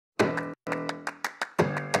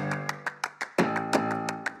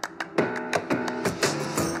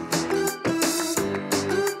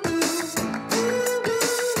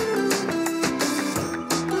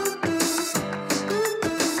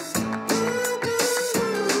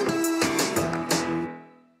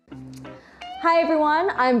Hi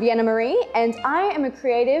everyone, I'm Vienna Marie and I am a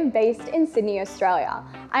creative based in Sydney, Australia.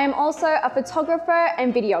 I am also a photographer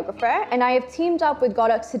and videographer, and I have teamed up with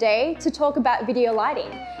Godox today to talk about video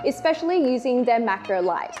lighting, especially using their macro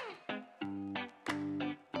light.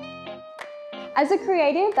 As a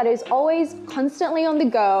creative that is always constantly on the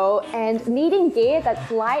go and needing gear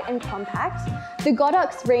that's light and compact, the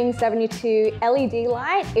Godox Ring72 LED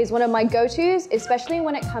light is one of my go-tos, especially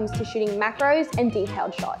when it comes to shooting macros and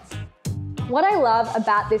detailed shots. What I love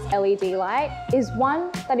about this LED light is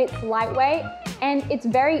one, that it's lightweight and it's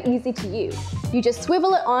very easy to use. You just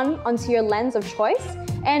swivel it onto your lens of choice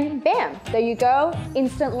and bam, there you go,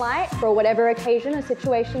 instant light for whatever occasion or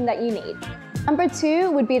situation that you need. Number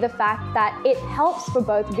two would be the fact that it helps for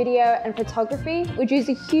both video and photography, which is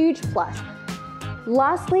a huge plus.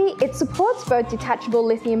 Lastly, it supports both detachable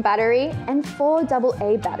lithium battery and 4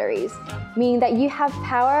 AA batteries, meaning that you have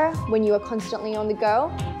power when you are constantly on the go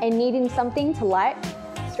and needing something to light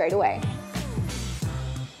straight away.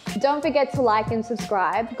 Don't forget to like and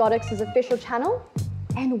subscribe Godox's official channel,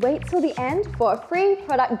 and wait till the end for a free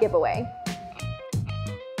product giveaway.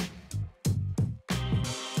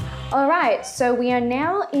 Alright, so we are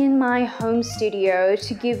now in my home studio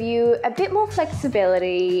to give you a bit more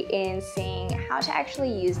flexibility in seeing how to actually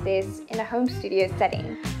use this in a home studio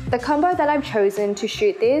setting. The combo that I've chosen to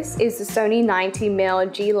shoot this is the Sony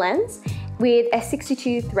 90mm G lens with a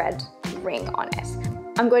 62 thread ring on it.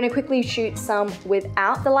 I'm going to quickly shoot some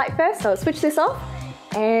without the light first, so I'll switch this off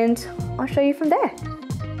and I'll show you from there.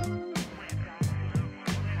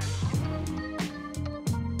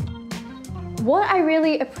 What I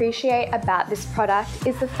really appreciate about this product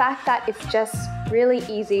is the fact that it's just really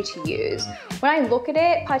easy to use. When I look at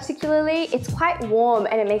it particularly, it's quite warm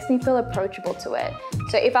and it makes me feel approachable to it.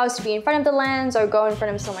 So if I was to be in front of the lens or go in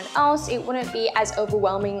front of someone else, it wouldn't be as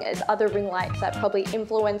overwhelming as other ring lights that probably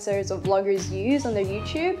influencers or vloggers use on their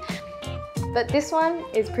YouTube. But this one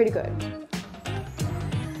is pretty good.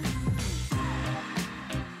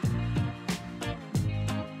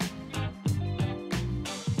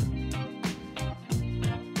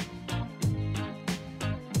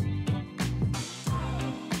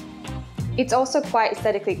 It's also quite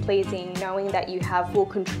aesthetically pleasing knowing that you have full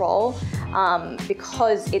control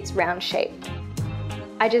because it's round shaped.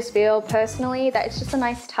 I just feel personally that it's just a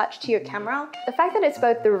nice touch to your camera. The fact that it's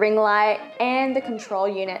both the ring light and the control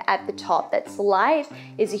unit at the top that's light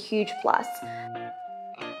is a huge plus.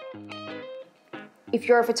 If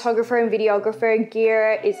you're a photographer and videographer,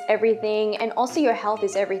 gear is everything, and also your health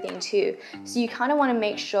is everything too. So you kind of want to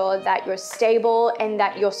make sure that you're stable and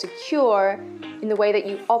that you're secure in the way that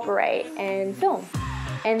you operate and film.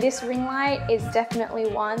 And this ring light is definitely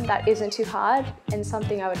one that isn't too hard and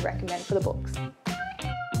something I would recommend for the books.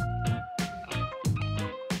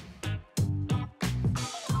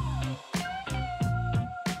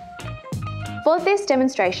 For this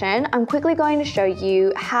demonstration, I'm quickly going to show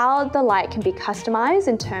you how the light can be customized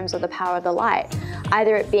in terms of the power of the light,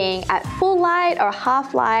 either it being at full light or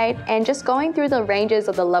half light, and just going through the ranges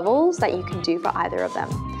of the levels that you can do for either of them.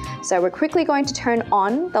 So we're quickly going to turn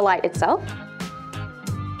on the light itself.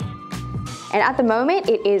 And at the moment,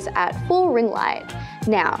 it is at full ring light.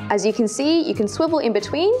 Now, as you can see, you can swivel in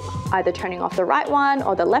between, either turning off the right one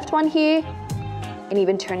or the left one here, and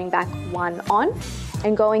even turning back one on.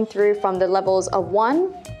 And going through from the levels of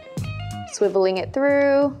 1, swiveling it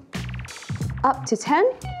through, up to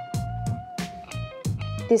 10.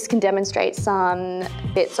 This can demonstrate some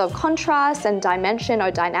bits of contrast and dimension or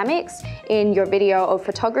dynamics in your video or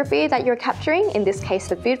photography that you're capturing, in this case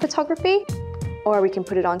the food photography. Or we can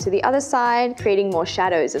put it onto the other side, creating more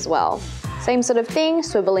shadows as well. Same sort of thing,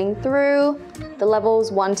 swiveling through the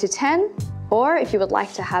levels 1 to 10, or if you would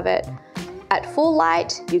like to have it at full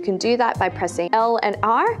light, you can do that by pressing L and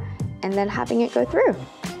R and then having it go through.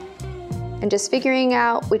 And just figuring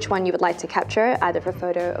out which one you would like to capture, either for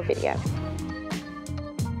photo or video.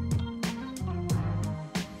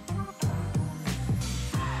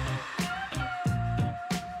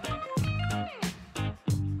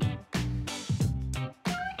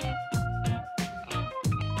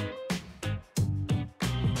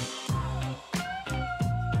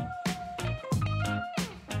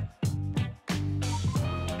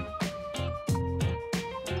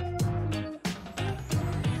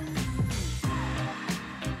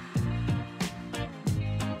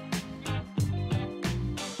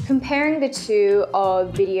 Comparing the two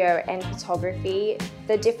of video and photography,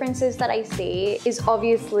 the differences that I see is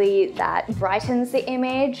obviously that brightens the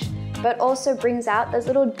image, but also brings out those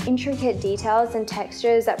little intricate details and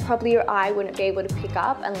textures that probably your eye wouldn't be able to pick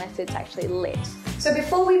up unless it's actually lit. So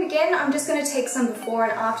before we begin, I'm just going to take some before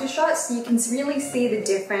and after shots so you can really see the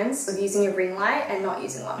difference of using a ring light and not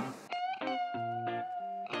using one.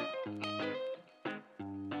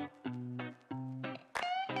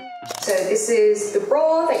 So this is the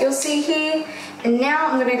raw that you'll see here, and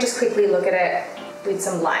now I'm going to just quickly look at it with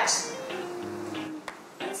some light.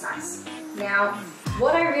 That's nice. Now,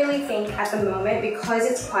 what I really think at the moment, because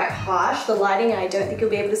it's quite harsh, the lighting, and I don't think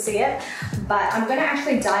you'll be able to see it, but I'm going to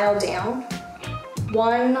actually dial down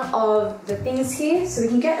one of the things here so we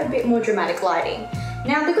can get a bit more dramatic lighting.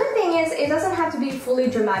 Now, the good thing is it doesn't have to be fully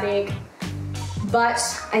dramatic, but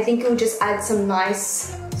I think it will just add some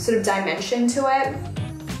nice sort of dimension to it.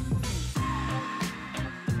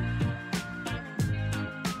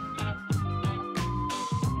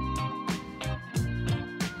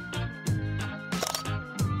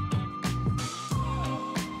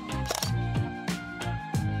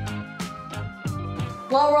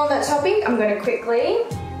 While we're on that topic, I'm going to quickly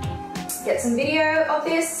get some video of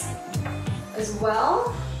this as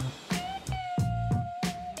well.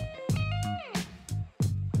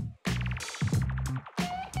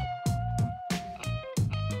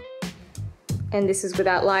 And this is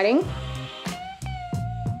without lighting.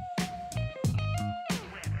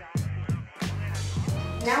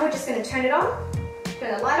 Now we're just going to turn it on,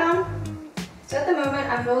 turn the light on. So at the moment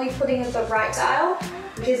I'm only putting the right dial,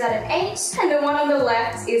 which is at an 8, and the one on the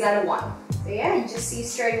left is at a 1. So yeah, you just see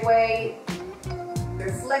straight away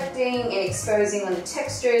reflecting and exposing on the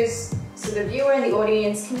textures, so the viewer and the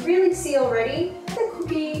audience can really see already what the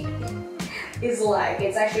cookie is like.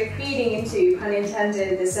 It's actually feeding into, pun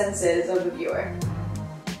intended, the senses of the viewer.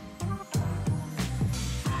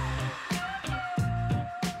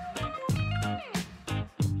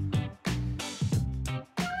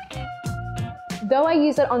 Though I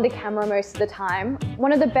use it on the camera most of the time,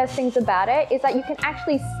 one of the best things about it is that you can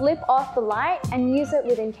actually slip off the light and use it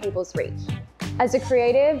within cable's reach. As a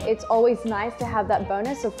creative, it's always nice to have that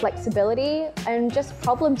bonus of flexibility and just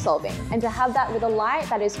problem solving. And to have that with a light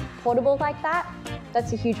that is portable like that,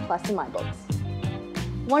 that's a huge plus in my books.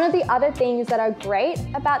 One of the other things that are great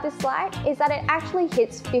about this light is that it actually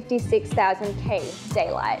hits 56,000 K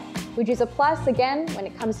daylight, which is a plus again when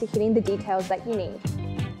it comes to hitting the details that you need.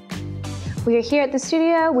 We are here at the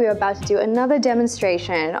studio. We are about to do another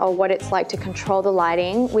demonstration of what it's like to control the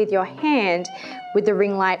lighting with your hand with the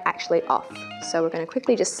ring light actually off. So we're going to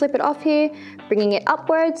quickly just slip it off here, bringing it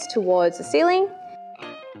upwards towards the ceiling.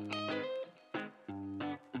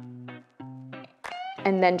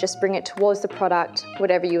 And then just bring it towards the product,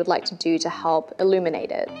 whatever you would like to do to help illuminate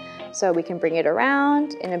it. So we can bring it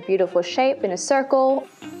around in a beautiful shape, in a circle,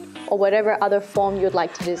 or whatever other form you'd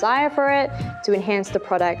like to desire for it to enhance the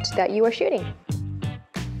product that you are shooting.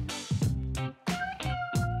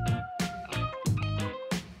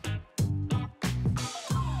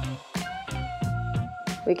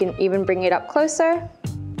 We can even bring it up closer,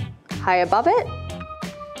 high above it.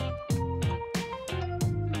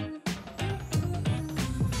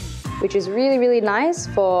 Which is really, really nice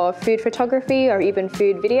for food photography or even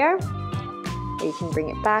food video. You can bring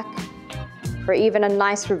it back for even a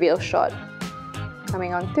nice reveal shot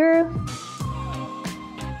coming on through.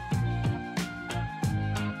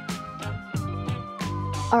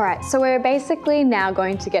 All right, so we're basically now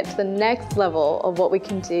going to get to the next level of what we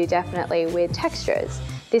can do definitely with textures.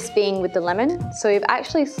 This being with the lemon. So we've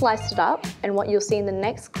actually sliced it up, and what you'll see in the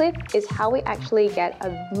next clip is how we actually get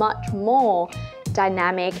a much more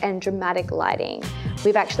dynamic and dramatic lighting.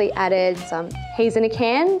 We've actually added some haze in a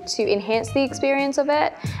can to enhance the experience of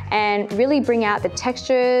it and really bring out the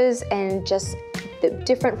textures and just the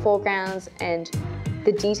different foregrounds and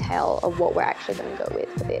the detail of what we're actually going to go with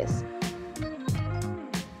for this.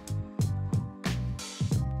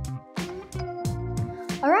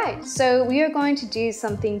 Alright, so we are going to do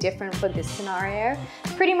something different for this scenario.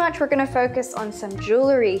 Pretty much we're going to focus on some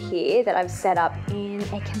jewellery here that I've set up in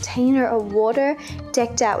a container of water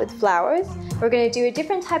decked out with flowers. We're going to do a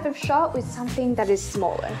different type of shot with something that is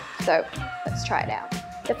smaller. So let's try it out.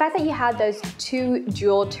 The fact that you have those 2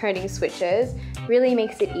 dual turning switches really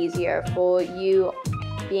makes it easier for you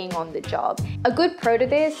being on the job. A good pro to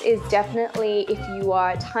this is definitely if you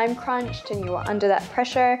are time crunched and you are under that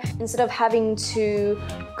pressure, instead of having to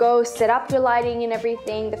go set up your lighting and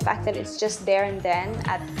everything, the fact that it's just there and then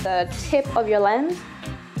at the tip of your lens,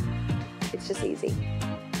 it's just easy.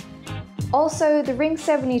 Also, the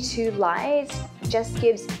Ring72 light just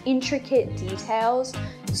gives intricate details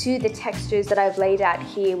to the textures that I've laid out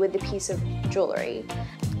here with the piece of jewelry.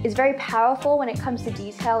 It's very powerful when it comes to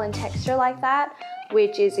detail and texture like that,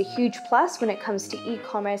 which is a huge plus when it comes to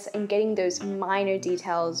e-commerce and getting those minor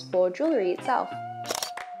details for jewelry itself.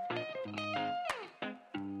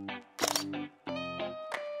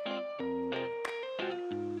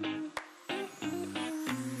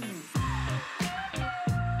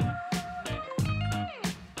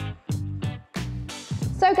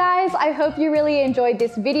 So guys, I hope you really enjoyed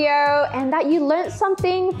this video and that you learned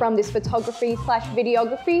something from this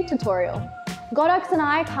photography/videography tutorial. Godox and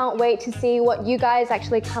I can't wait to see what you guys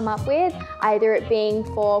actually come up with, either it being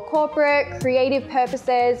for corporate, creative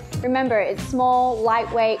purposes. Remember, it's small,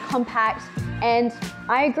 lightweight, compact, and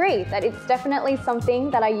I agree that it's definitely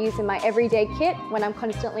something that I use in my everyday kit when I'm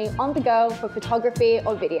constantly on the go for photography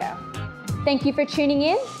or video. Thank you for tuning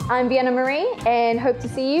in. I'm Vienna Marie and hope to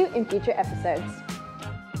see you in future episodes.